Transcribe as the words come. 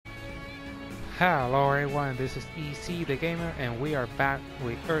Hello everyone, this is EC the Gamer and we are back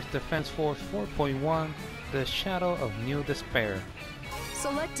with Earth Defense Force 4.1, The Shadow of New Despair.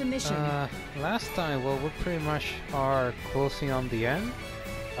 Select a mission. Last time, well, we pretty much are closing on the end,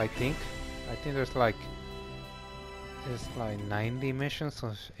 I think. I think there's like 90 missions,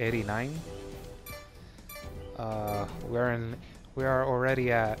 so 89. We are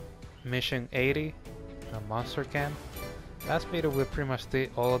already at mission 80, a monster camp. Last video we pretty much did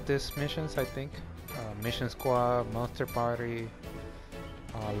all of these missions, I think. Mission Squad, Monster Party,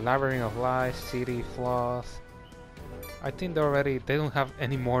 Labyrinth of Lies, City Flaws. I think they don't have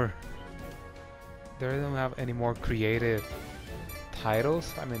any more. They don't have any more creative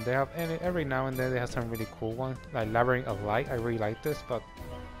titles. I mean, they have every now and then they have some really cool ones, like Labyrinth of Light. I really like this, but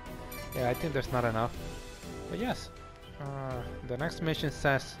yeah, I think there's not enough. But yes, the next mission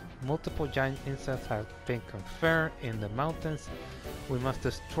says multiple giant insects have been confirmed in the mountains. We must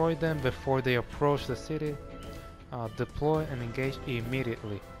destroy them before they approach the city. Deploy and engage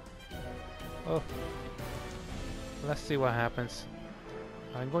immediately. Oh, let's see what happens.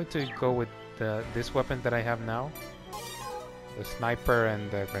 I'm going to go with this weapon that I have now, the sniper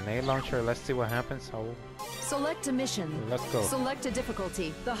and the grenade launcher. Let's see what happens. Select a mission. Let's go. Select a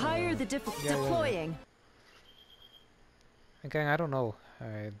difficulty. The higher the deploying. Again, I don't know.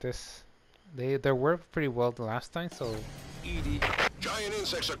 They worked pretty well the last time, so. Giant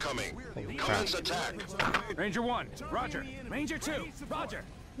insects are coming. Commence attack. Ranger 1, Roger. Ranger 2, Roger.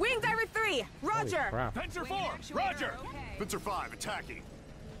 Wingdiver 3, Roger. Fencer 4, Roger. Fencer 5 attacking.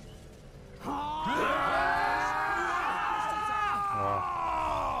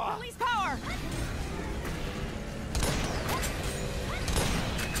 Release power.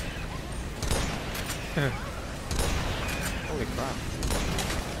 Holy crap.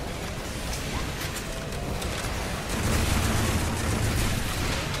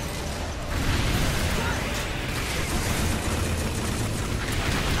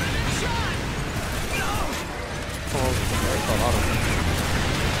 There's a lot of them.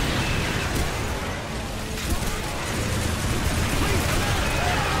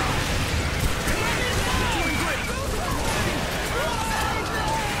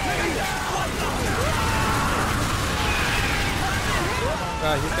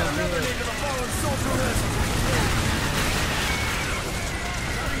 God, you can hear it.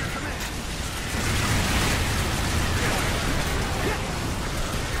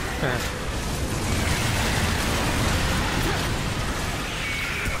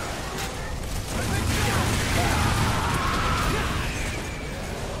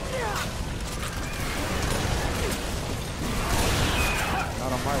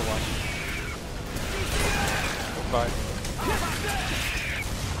 Not on my watch. Goodbye.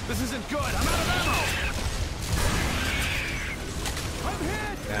 This isn't good. I'm out of ammo. I'm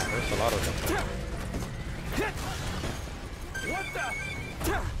hit. Yeah, there's a lot of them. Hit. What the?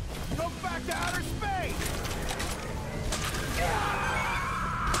 Go back to outer space.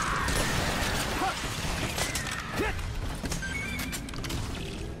 Hit.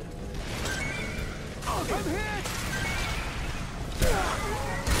 I'm hit.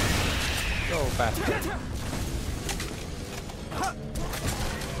 Go faster.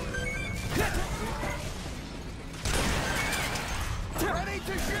 Ready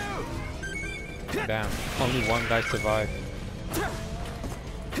to shoot. Damn, only one guy survived. I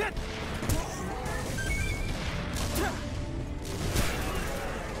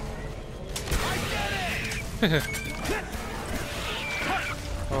get it.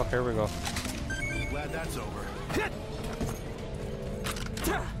 Oh, here we go. Glad that's over.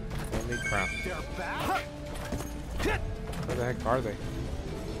 Holy crap. They're back. Where the heck are they?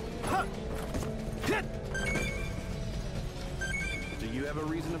 Do you have a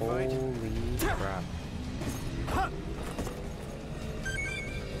reason to fight? Holy crap.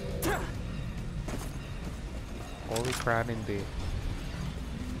 Holy crap indeed.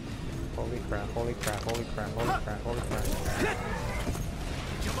 Holy crap, holy crap, holy crap, holy crap, holy crap.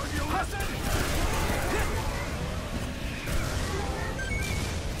 You learn your lesson.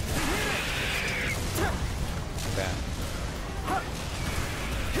 Damn.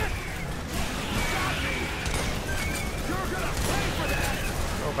 You're gonna pay for that.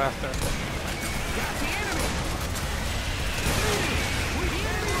 Go faster. Got the enemy.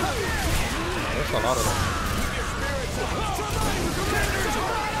 There's a lot of them.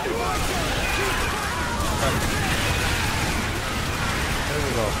 Here we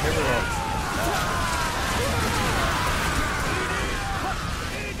go, here we go.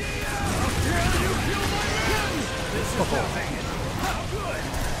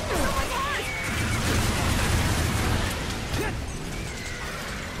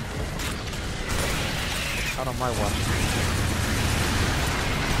 Out on my watch.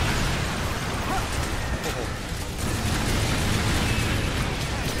 Oh.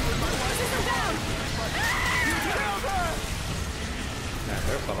 System down! Man,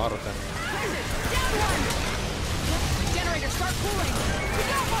 there's a lot of them. Down one! Generator, start cooling! We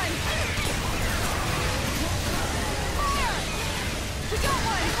got one! Fire! We got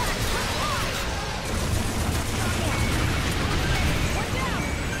one! One down!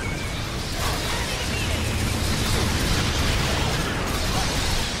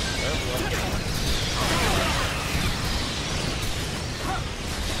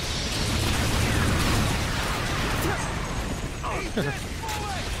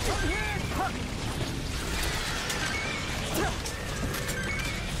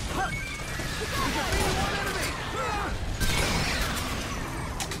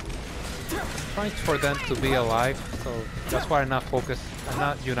 Trying for them to be alive, so that's why I'm not focused. I'm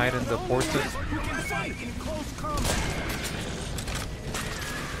not uniting the forces.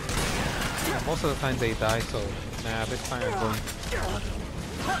 Yeah, most of the time they die, so nah, this time I'm going.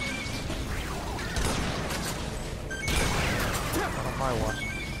 Not on my watch.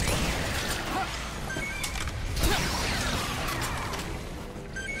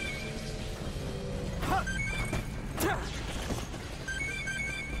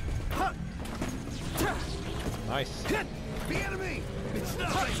 Nice. Hit the enemy! It's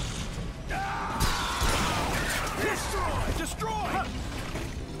nothing! Destroy! Destroy!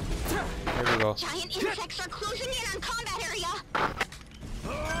 There we go. Giant insects are closing in on combat area.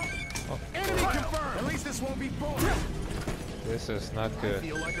 Enemy confirmed! At least this won't be boring. This is not I good.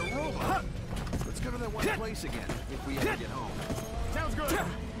 feel like a robot. Let's go to that one place again, if we ever get home. Sounds good.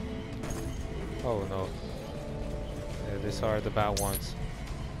 Oh no. Yeah, these are the bad ones.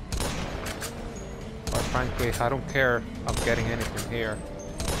 But frankly, I don't care I'm getting anything here.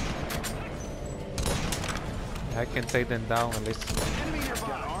 I can take them down at least. Enemy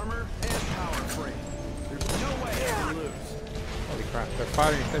nearby. Armor and power frame. There's no way I can lose. Holy crap, they're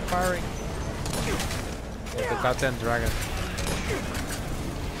firing, they're firing! Yeah, the goddamn dragon.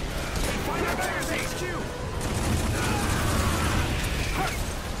 Firefighter's HQ!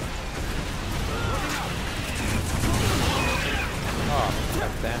 Oh,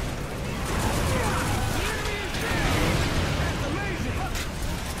 goddamn.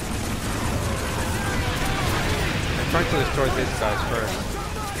 I'm trying to destroy these guys first.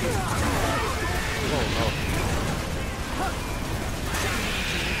 Oh no.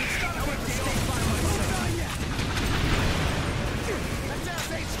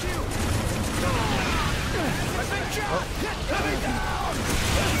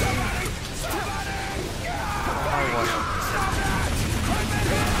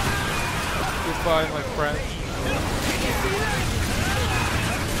 Goodbye, my friend.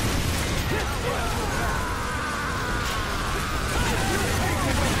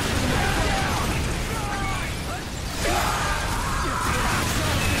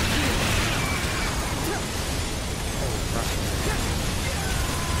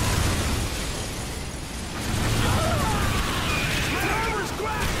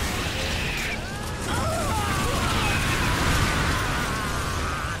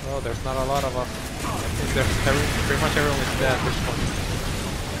 Oh, there's not a lot of us. I think there's pretty much everyone is dead at this point.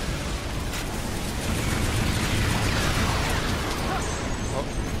 Oh,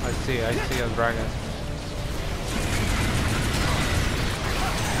 I see a dragon.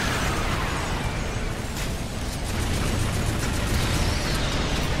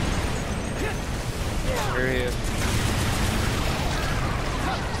 Here he is.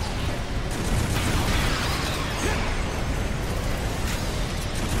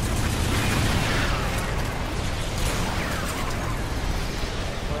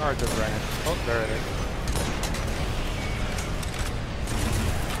 Where are the dragons? Oh, there it is.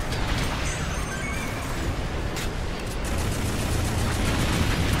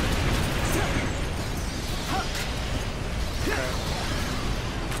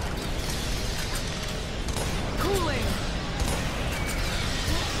 Cooling!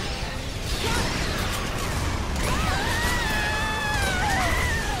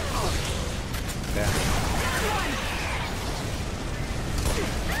 Damn.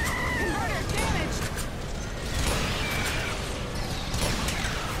 Inverter damaged!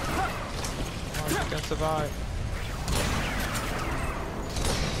 Oh, you can survive.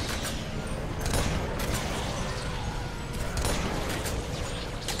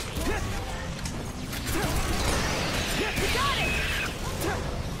 We got it!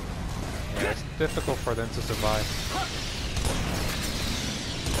 Yeah, it's difficult for them to survive.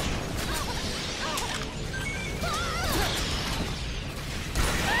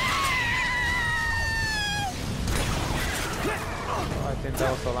 think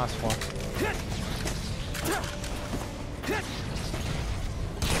that was the last one.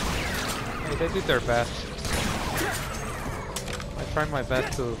 Hey, they did their best. I tried my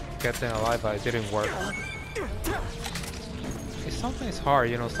best to get them alive, but it didn't work. Sometimes it's hard,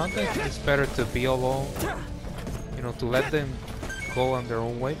 you know, sometimes it's better to be alone, you know, to let them go on their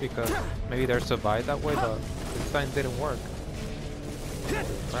own way, because maybe they're survived that way, but this time didn't work. Holy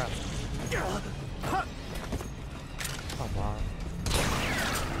crap. Come on.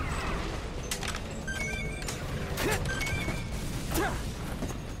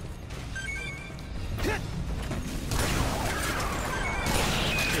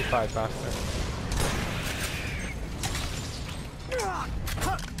 You fight faster.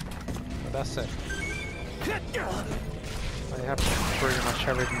 But that's it. I have pretty much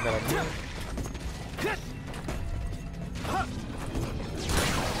everything that I need.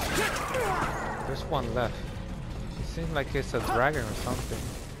 There's one left. It seems like it's a dragon or something.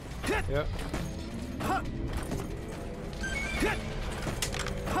 Yep.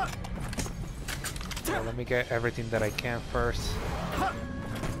 So let me get everything that I can first.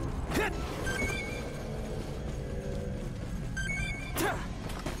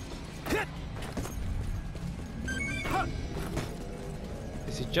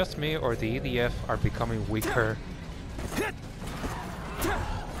 Is it just me, or the EDF are becoming weaker? I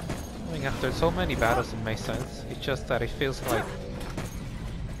mean, after so many battles it makes sense. It's just that it feels like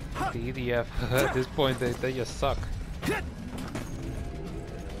the EDF at this point they just suck.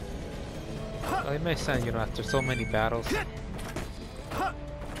 Well, it makes sense, you know, after so many battles.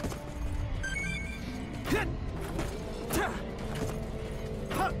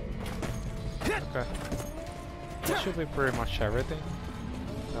 Okay. That should be pretty much everything.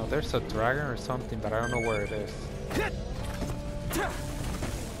 Now there's a dragon or something, but I don't know where it is.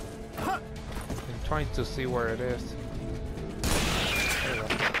 I'm trying to see where it is. There you go.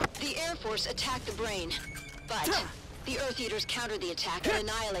 The Air Force attacked the brain, but the Earth Eaters countered the attack and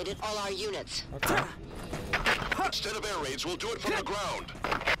annihilated all our units. Okay. Instead of air raids, we'll do it from the ground.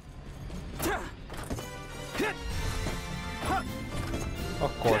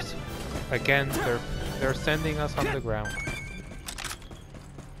 Of course. Again, they're sending us on the ground.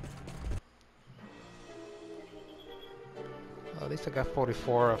 At least I got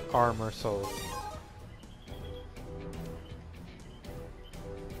 44 of armor, so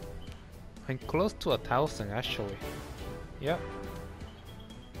I'm close to 1,000 actually. Yep.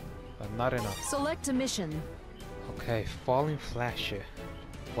 But not enough. Select a mission. Okay, falling flasher.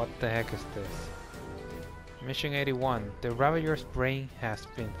 What the heck is this? Mission 81. The Ravager's brain has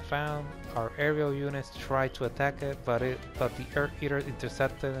been found. Our aerial units tried to attack it, but the Earth Eater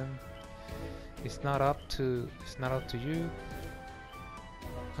intercepted them. It's not up to you.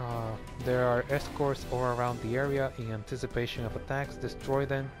 There are escorts all around the area in anticipation of attacks. Destroy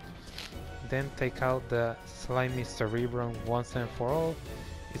them. Then take out the slimy cerebrum once and for all.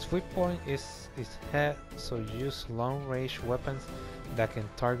 Its weak point is its head, so use long-range weapons that can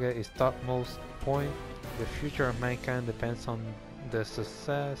target its topmost point. The future of mankind depends on the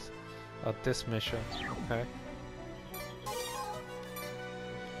success of this mission. Okay.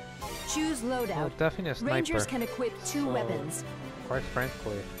 Choose loadout. Oh, definitely a sniper. Rangers can equip two weapons. Quite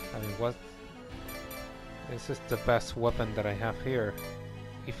frankly, I mean, this is the best weapon that I have here.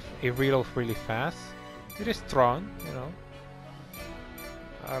 If it reloads really fast, it is strong, you know.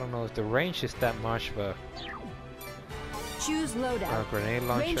 I don't know if the range is that much, but choose loadout. Grenade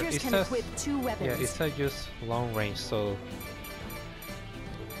launcher. Rangers can equip two weapons. Yeah, it says use long range, so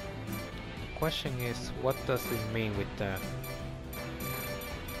the question is, what does it mean with that?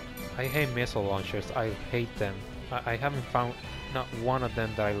 I hate missile launchers. I hate them. I haven't found not one of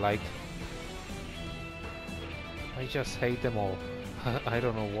them that I like. I just hate them all. I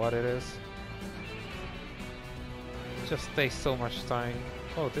don't know what it is. It just takes so much time.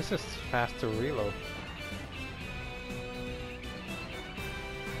 Oh, this is fast to reload.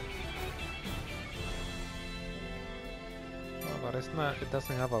 Oh, but it's not. It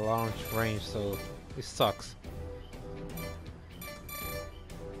doesn't have a launch range, so it sucks.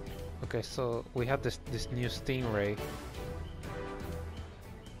 Okay, so we have this new Stingray.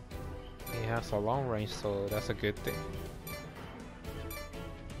 It has a long range, so that's a good thing.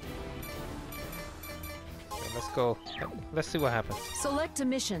 Okay, let's go. Let's see what happens. Select a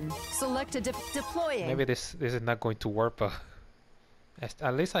mission. Select a deploying. Maybe this is not going to work, but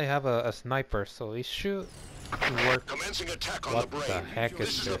at least I have a sniper, so it should work. Commencing attack on What the brain. the heck is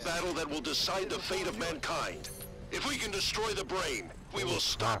This is a battle that will decide the fate of mankind. If we can destroy the brain, we will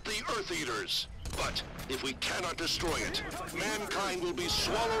stop the Earth Eaters. But if we cannot destroy it, mankind will be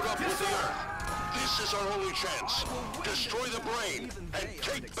swallowed up with the Earth. This is our only chance. Destroy the brain and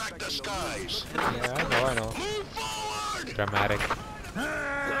take back the skies. Yeah, I know. Move forward! Dramatic.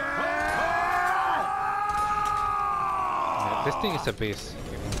 Yeah, this thing is a beast.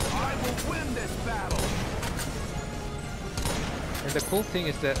 I will win this battle. And the cool thing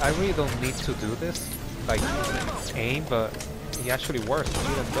is that I really don't need to do this, like aim, but it actually works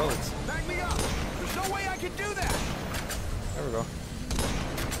even though. Back me up. There's no way I can do that. There we go.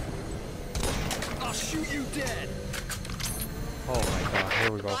 I'll shoot you dead. Oh my god,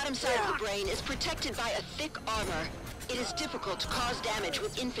 here we The go. bottom side of the brain is protected by a thick armor. It is difficult to cause damage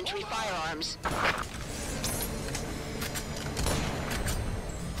with infantry firearms.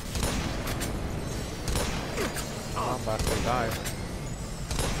 Come on, bastard, die.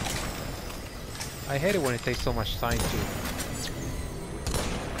 I hate it when it takes so much time to...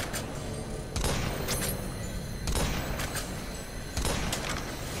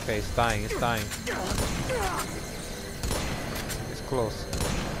 Okay, it's dying, it's dying. It's close.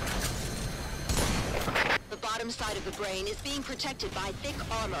 The bottom side of the brain is being protected by thick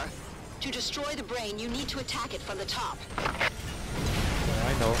armor. To destroy the brain, you need to attack it from the top. Yeah,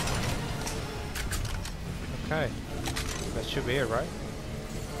 I know. Okay. That should be it, right?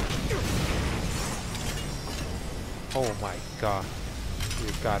 Oh my god.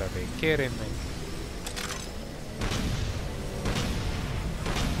 You gotta be kidding me.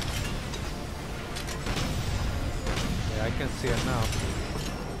 Yeah, I can see it now.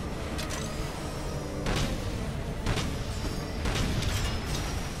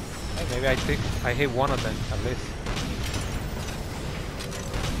 Hey, maybe I think I hit one of them at least.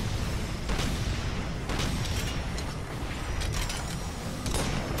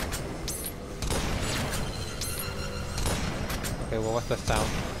 Okay, well, what's that sound?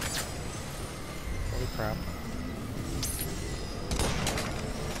 Holy crap.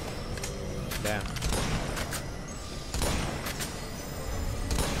 Damn.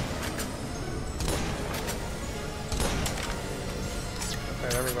 Okay,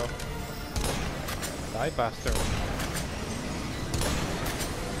 there we go. Die, bastard.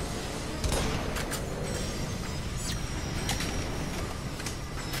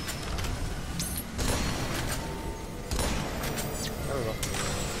 There we go.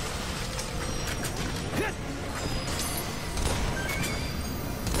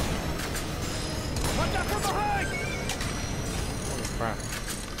 Watch out from behind. Holy crap.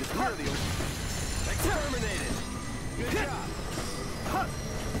 Exterminated. Good job.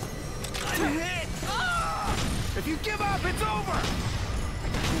 I'm hit. If you give up, it's over. My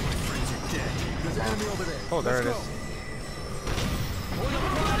friends are dead. There's an enemy over there. Oh, there it is.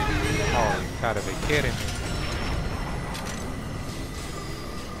 Oh, you gotta be kidding me.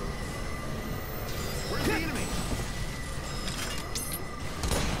 Where's the enemy?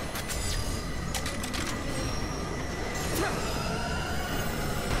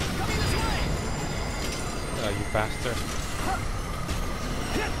 Coming this way. You bastard.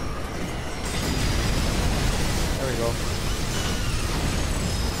 There we go.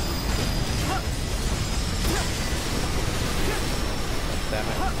 Damn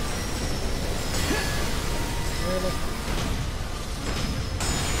it. Really?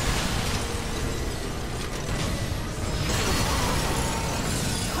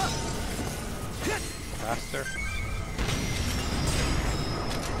 Faster.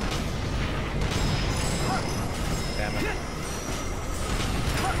 Damn it.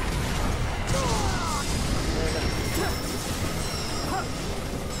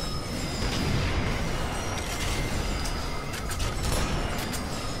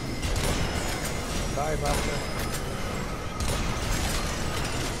 Die, bastard.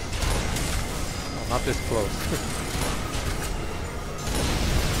 Oh, not this close.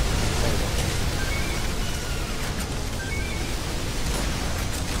 There we go.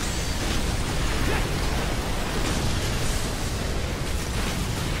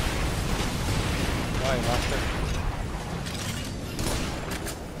 Die, bastard.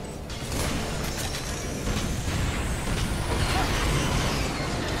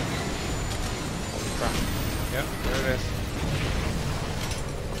 Holy crap. Yep, there it is.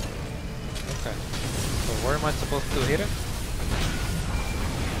 Okay. So where am I supposed to hit it?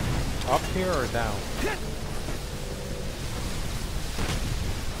 Up here or down? Okay.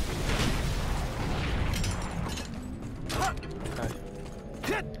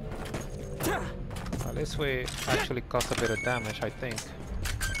 At least we actually caused a bit of damage, I think.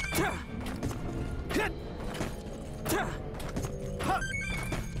 Yeah,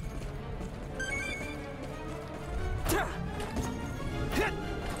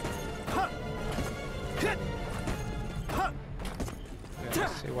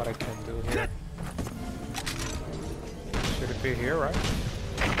 let's see what I can do here. Should it be here, right?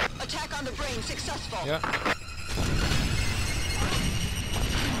 Attack on the brain successful. Yeah.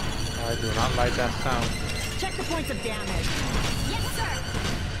 I do not like that sound. Check the points of damage. Yes, sir.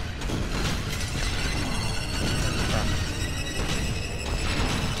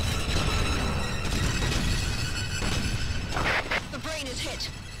 The brain is hit.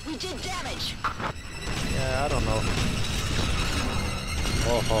 We did damage. Yeah, I don't know.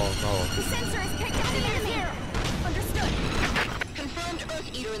 Oh no. The sensor has picked up the enemy. Here. Understood. Confirmed Earth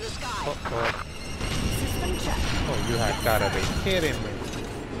Eater in the sky. Oh. System check. Oh, you have gotta be kidding me.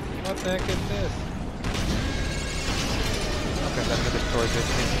 What the heck is this? Okay, let me destroy this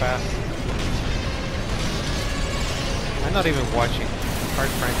thing fast. I'm not even watching.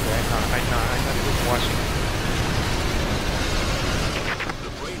 Quite frankly, I'm not even watching.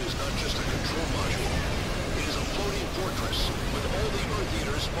 The brain is not just a control module. It is a floating fortress with all the Earth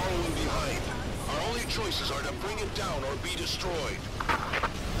Eaters following behind. Our only choices are to bring it down or be destroyed.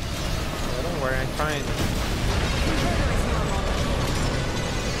 Oh, don't worry, I'm trying.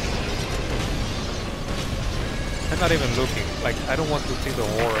 I'm not even looking. Like, I don't want to see the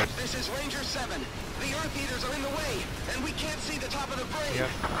horror. This is Ranger 7. The Earth Eaters are in the way, and we can't see the top of the brain. Yeah.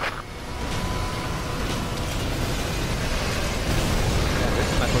 Yeah,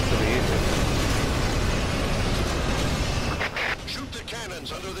 this is not going to be easy. Shoot the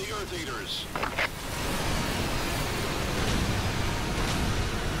cannons under the Earth Eaters.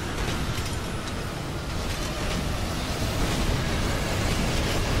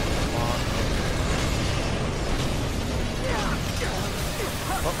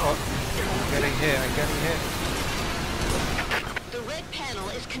 Uh-oh. I'm getting hit. The red panel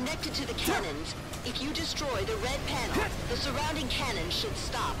is connected to the cannons. If you destroy the red panel, the surrounding cannons should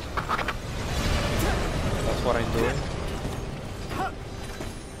stop. That's what I'm doing.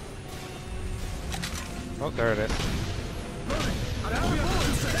 Oh, there it is.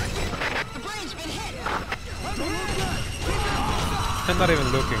 The brain's been hit. I'm not even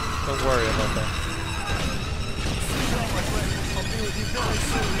looking. Don't worry about that.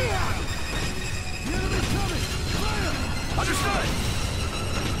 Understood!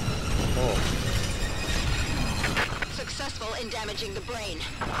 Oh, Successful in damaging the brain.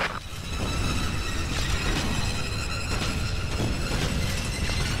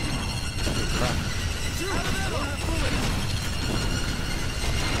 crap.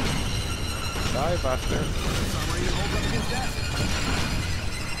 Die, bastard.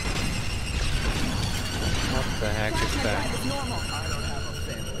 What the heck is that? It's normal. I don't have a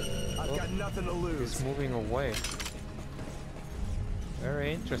family. I've got nothing to lose. He's moving away.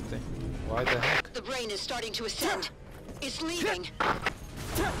 Very interesting. Why the heck? The brain is starting to ascend. It's leaving.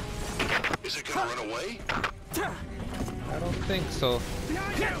 Is it gonna run away? I don't think so.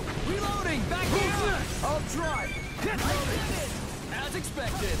 Behind you! Reloading! Back here! I'll try! As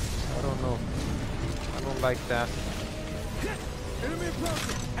expected! I don't know. I don't like that. Enemy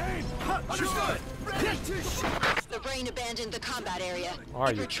approaching! Aim! Understood! Ready to shoot! The brain abandoned the combat area. Are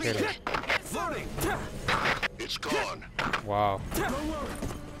It you retreated. kidding? Loading! It's gone. Wow. Don't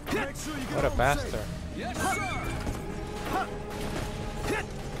worry! Make sure you What a bastard. Yes, sir!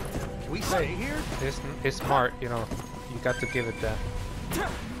 We stay here? It's smart, you know. You got to give it that.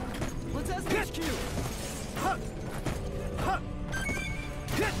 Let's ask HQ!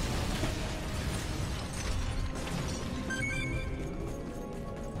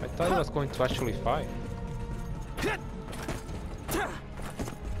 I thought he was going to actually fight. I'm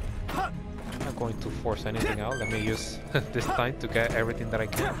not going to force anything out. Let me use this time to get everything that I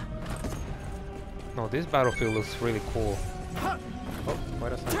can. No, this battlefield looks really cool. Oh,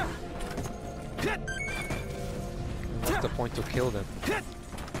 wait a second. What's the point to kill them?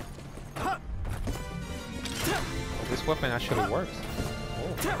 Oh, this weapon actually works.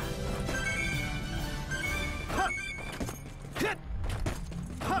 Oh.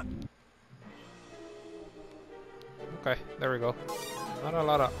 Okay, there we go. Not a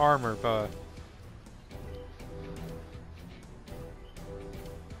lot of armor, but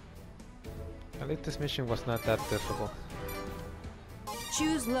at least this mission was not that difficult.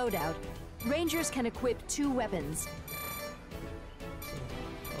 Choose loadout. Rangers can equip 2 weapons.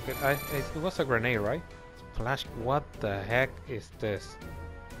 Okay, it was a grenade, right? Flash. What the heck is this?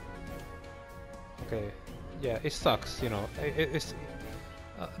 Okay, yeah, it sucks. You know, it's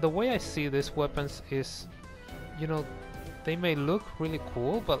the way I see these weapons is, you know, they may look really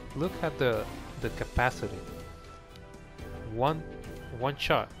cool, but look at the capacity. One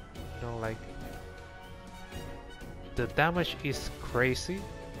shot. You know, like the damage is crazy,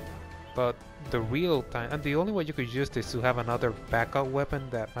 but the real time, and the only way you could use this is to have another backup weapon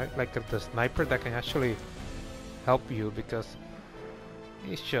that might, like the sniper, that can actually help you, because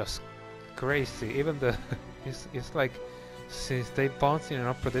it's just crazy. Even the it's like, since they bounce in an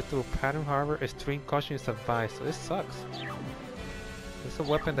unpredictable pattern, however, extreme caution is advised, so it sucks. It's a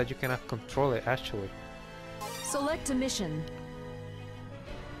weapon that you cannot control it actually. Select a mission.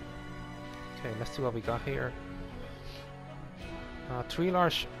 Okay, let's see what we got here. 3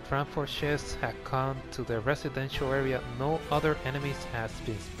 large transport ships have come to the residential area. No other enemies has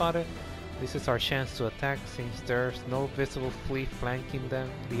been spotted. This is our chance to attack since there's no visible fleet flanking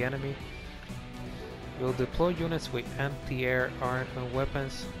the enemy. We'll deploy units with anti-air armed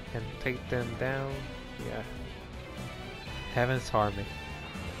weapons and take them down. Yeah. Heaven's Army.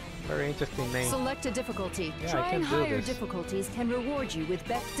 Very interesting name. Select a difficulty. Yeah, I Trying can do higher this. difficulties can reward you with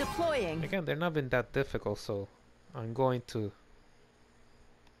deploying. Again, they're not been that difficult, so I'm going to...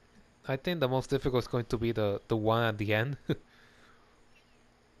 I think the most difficult is going to be the one at the end.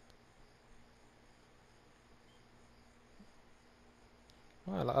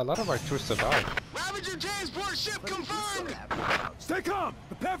 Well, a lot of our troops survived. Ravager transport ship confirmed! Stay calm!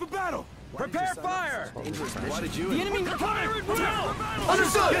 Prepare for battle! Prepare fire! Why did you... The enemy fire at will!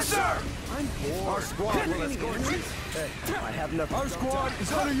 Understood! Yes, sir! I'm bored. Our squad will escort you. Hey, I have nothing. Our squad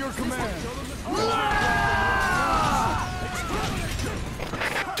is under your command.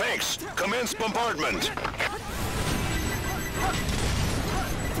 Tanks, commence bombardment!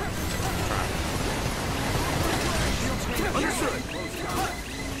 Understood!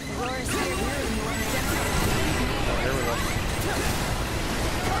 There we go.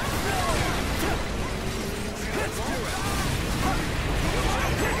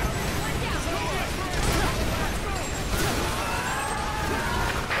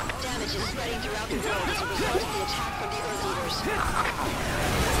 Damage is spreading throughout the world as a result of the attack from the Earth Eaters.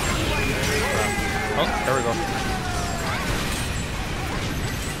 Oh, there we go.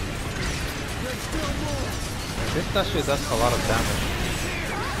 This actually does a lot of damage.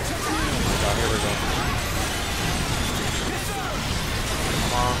 Oh, here we go.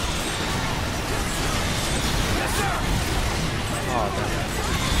 Come on. Oh, damn it.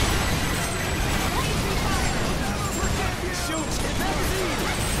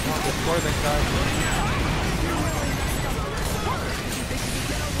 Come on, destroy them, guys.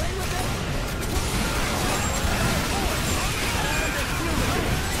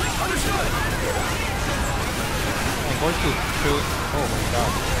 I'm going to shoot. Oh my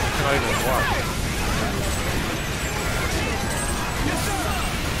god. I cannot even watch.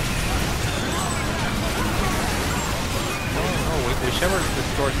 Oh, whichever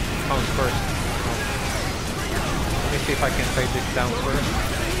destroys comes first. Let me see if I can take this down first.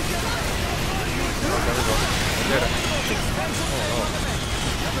 Oh, there we go. I did it. Oh no.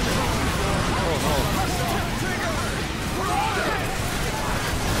 Oh no.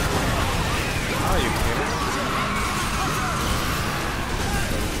 Are you kidding?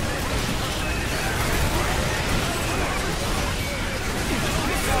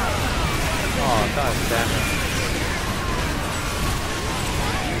 Oh, god damn it.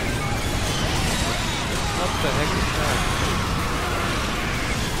 What the heck is that?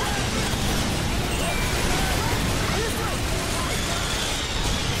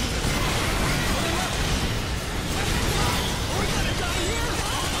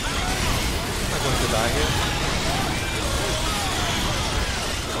 I'm not going to die here.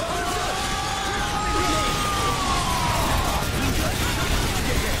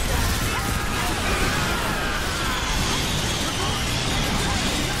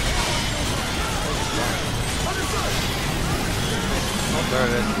 Oh, there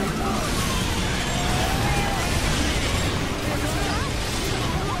it is.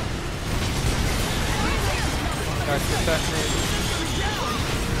 Guys, get that name.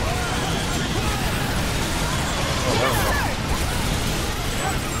 Oh, there we go.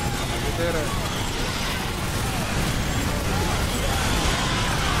 We did it.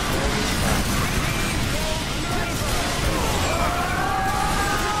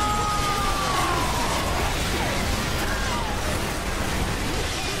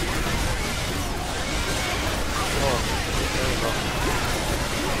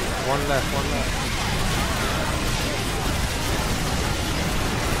 One left, one left.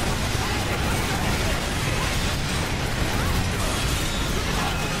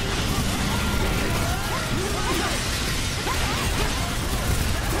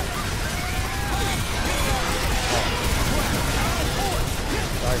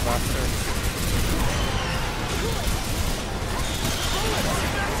 Die, bastard.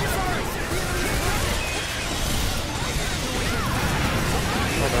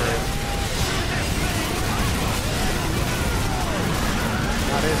 Oh, there it is.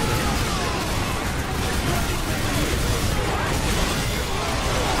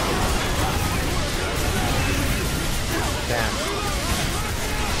 Damn.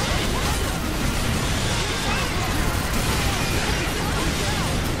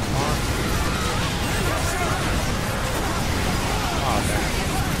 Oh, damn.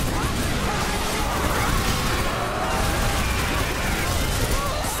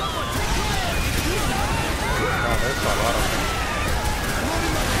 Oh, there's a lot of them.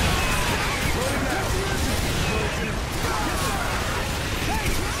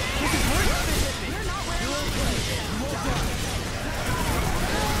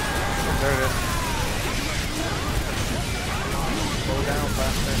 There it is. Slow down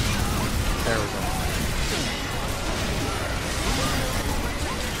faster. There we go.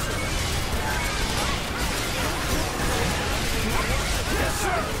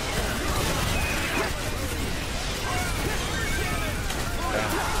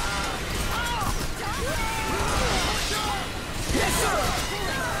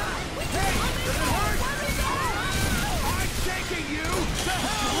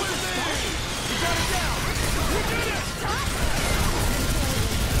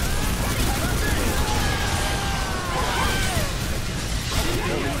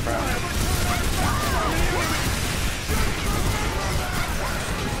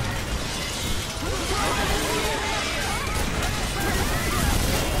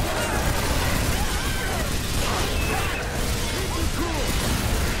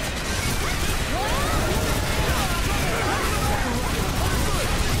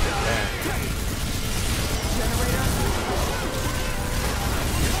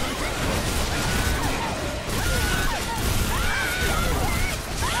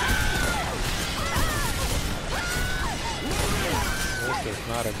 This is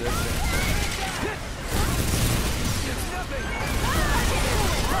not a good thing.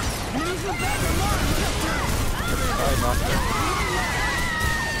 Sorry, Master.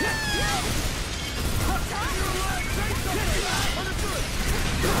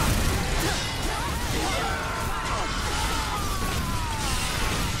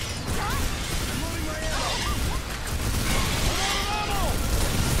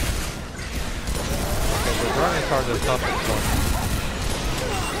 Okay, the dragons are the toughest one.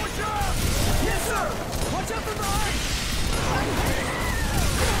 Yes, sir! Watch out from behind!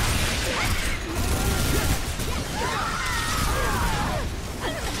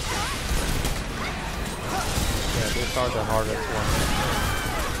 Yeah, these are the hardest ones.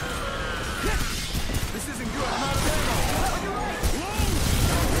 This isn't good. I'm out of ammo.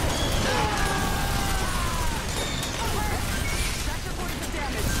 Tractor point the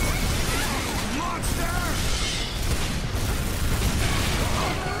damage. Monster!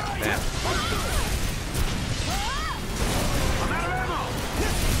 Damn. I'm out of ammo.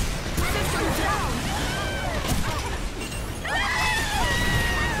 System down.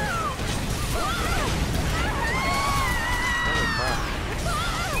 Holy crap.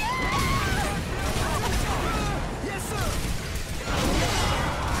 Yes, sir.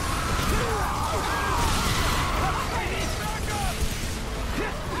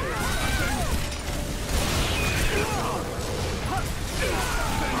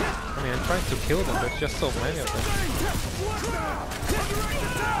 I mean, I'm trying to kill them, there's just so many of them.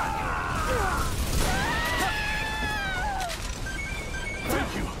 Thank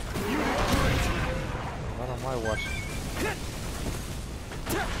you. Not on my watch.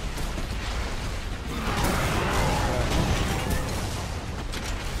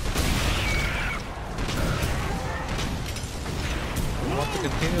 You want to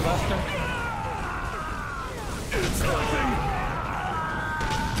continue, Master? It's nothing.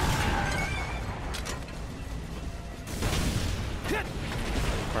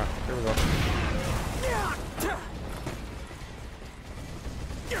 Crap, here we go.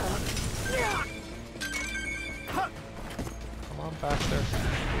 Come on, faster.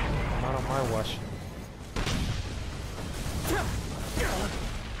 Not on my watch.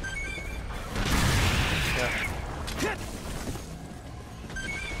 Yeah.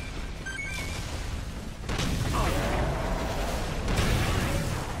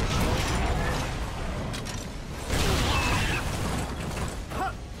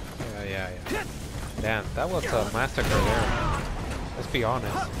 Yeah. Damn, that was a massacre there. Let's be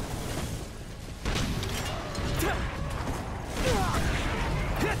honest.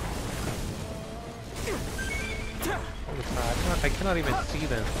 Holy crap, I cannot even see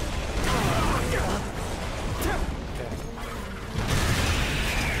them. Okay.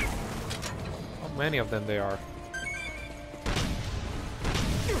 How many of them there are?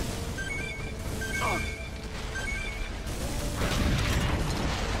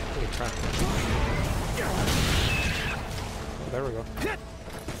 crap. Oh, there we go.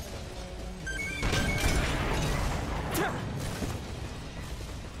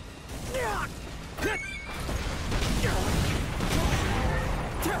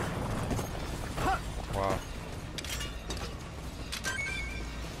 Wow.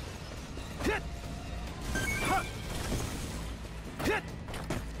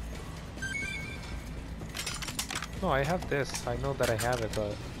 No, I have this. I know that I have it,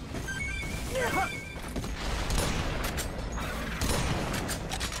 but... There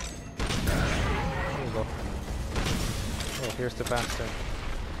you go. Oh, here's the bastard.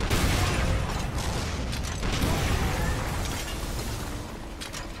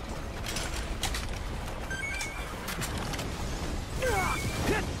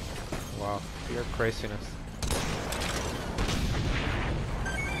 Wow, pure craziness.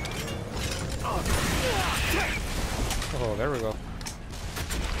 Oh, there we go.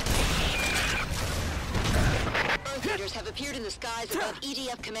 Earth Eaters have appeared in the skies above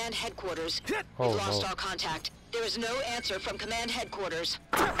EDF Command Headquarters. Oh, We've lost no. all contact. There is no answer from Command Headquarters.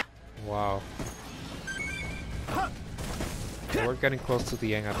 Wow. So we're getting close to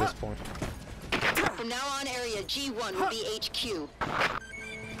the end at this point. From now on, Area G1 will be HQ.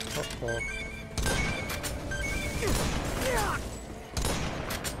 Uh-oh.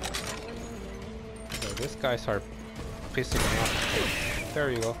 Okay, these guys are pissing me off.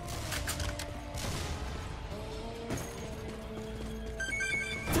 There you go.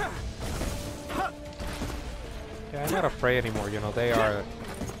 Yeah, I'm not afraid anymore, you know, they are...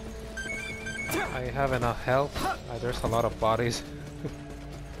 I have enough health. There's a lot of bodies.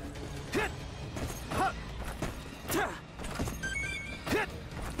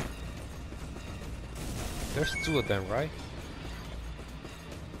 There's two of them, right?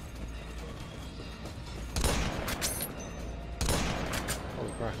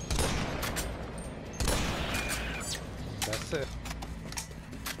 Holy crap. That's it.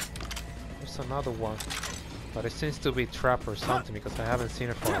 There's another one. But it seems to be trapped or something because I haven't seen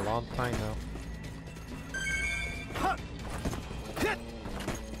it for a long time now.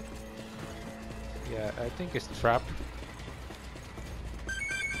 Yeah, I think it's trapped.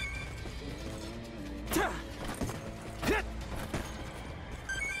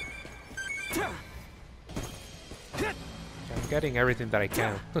 I'm getting everything that I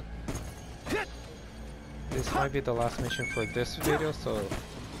can. This might be the last mission for this video, so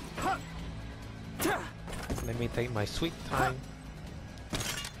let me take my sweet time.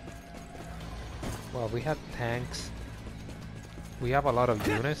 Well, we had tanks. We have a lot of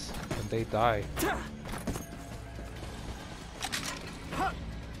units, and they die.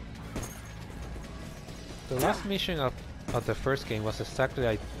 The last mission of the first game was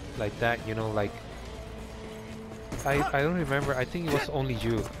exactly like that, you know, like... I don't remember, I think it was only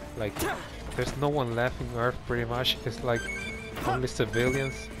you. Like, there's no one left in Earth pretty much. It's like only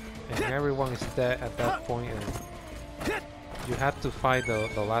civilians, and everyone is dead at that point, and you had to fight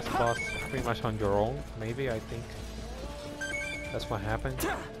the last boss pretty much on your own, maybe, I think. That's what happened.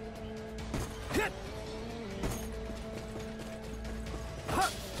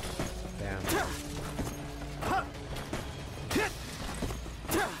 Damn.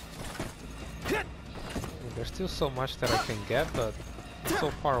 There's still so much that I can get, but it's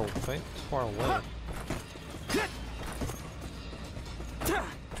so far away. Well,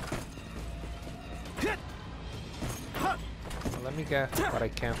 let me get what I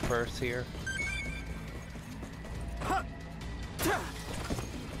can first here.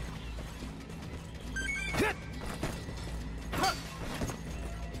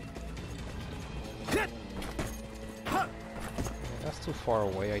 That's too far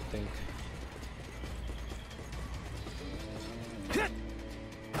away, I think.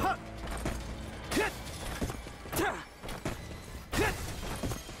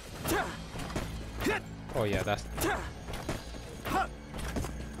 Oh yeah, that's...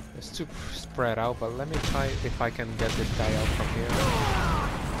 It's too spread out, but let me try if I can get this guy out from here.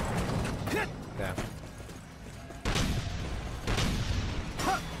 Damn.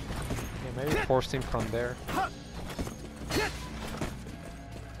 Yeah, maybe force him from there.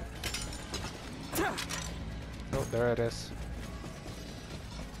 Oh, there it is.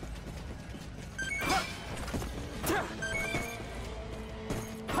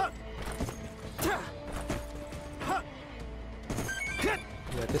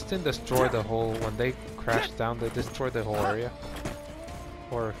 Yeah, this thing destroyed the whole... When they crashed down, they destroyed the whole area.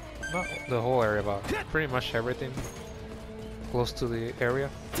 Or, not the whole area, but pretty much everything close to the area.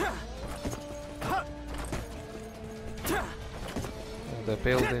 And the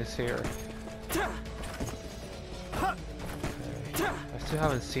buildings here. Okay. I still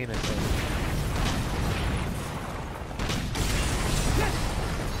haven't seen it. So.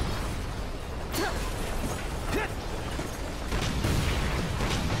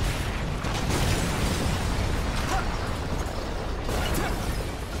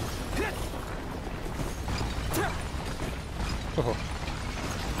 Oh.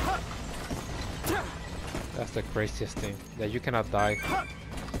 That's the craziest thing, that you cannot die.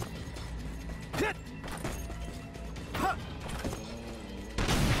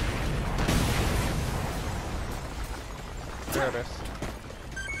 There it is.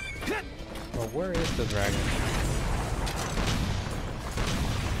 Well, where is the dragon?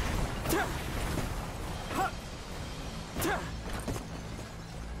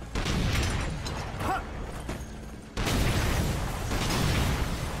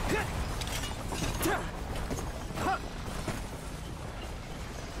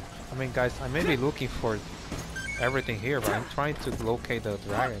 I mean, guys, I may be looking for everything here, but I'm trying to locate the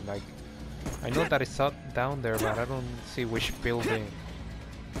dragon. Like, I know that it's up down there, but I don't see which building.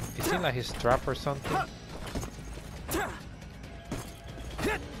 Is it like his trap or something?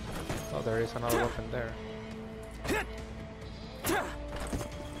 Oh, there is another weapon there.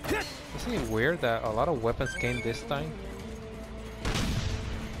 Isn't it weird that a lot of weapons came this time?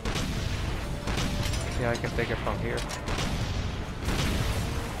 See, I can take it from here.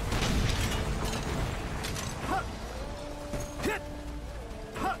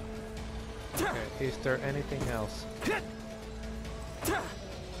 Okay, is there anything else?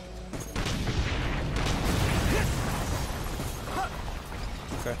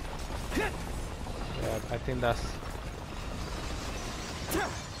 Okay. Yeah, I think that's...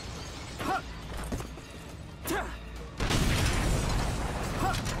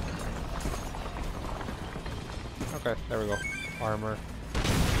 Okay, there we go. Armor.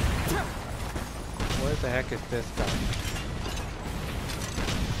 Where the heck is this guy?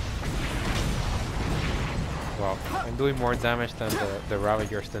 Wow, I'm doing more damage than the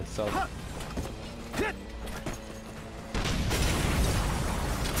Ravagers themselves. I'm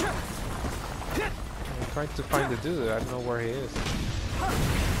trying to find the dude, I don't know where he is.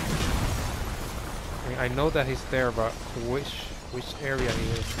 I mean, I know that he's there, but which area he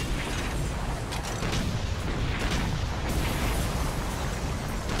is.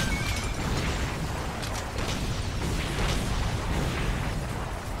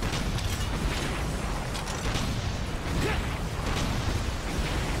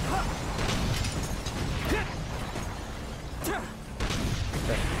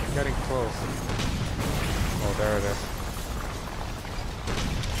 Getting close. Oh, there it is.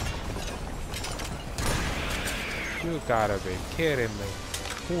 You gotta be kidding me.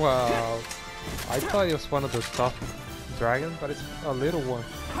 Wow. I thought it was one of the tough dragons, but it's a little one.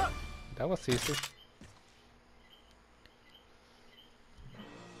 That was easy.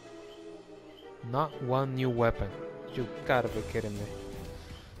 Not one new weapon. You gotta be kidding me.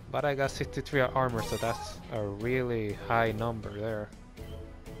 But I got 63 armor, so that's a really high number there.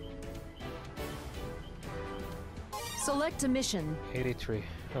 Select a mission. 83.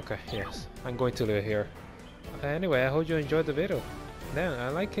 Okay, yes. I'm going to leave it here. Anyway, I hope you enjoyed the video. Then, I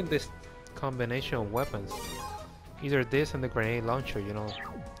like this combination of weapons. Either this and the grenade launcher, you know.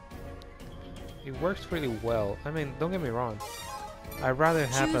 It works really well. I mean, don't get me wrong. I'd rather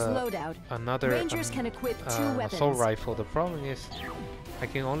have another Rangers can equip 2 weapons. assault rifle. The problem is I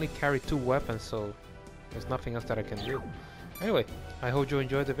can only carry 2 weapons, so there's nothing else that I can do. Anyway, I hope you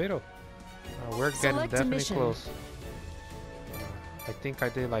enjoyed the video. We're getting definitely close. I think I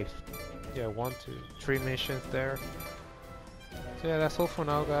did like, yeah, 1, 2, 3 missions there. So yeah, that's all for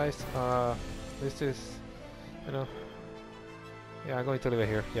now, guys. This is, you know, yeah, I'm going to leave it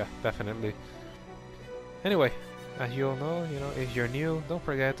here. Yeah, definitely. Anyway, as you all know, you know, if you're new, don't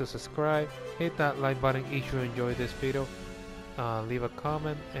forget to subscribe, hit that like button if you enjoyed this video, leave a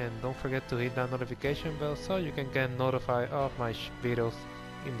comment, and don't forget to hit that notification bell so you can get notified of my videos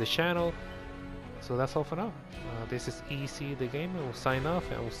in the channel. So that's all for now. This is EC the Gamer. We'll sign off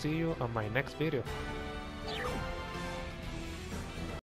and we'll see you on my next video.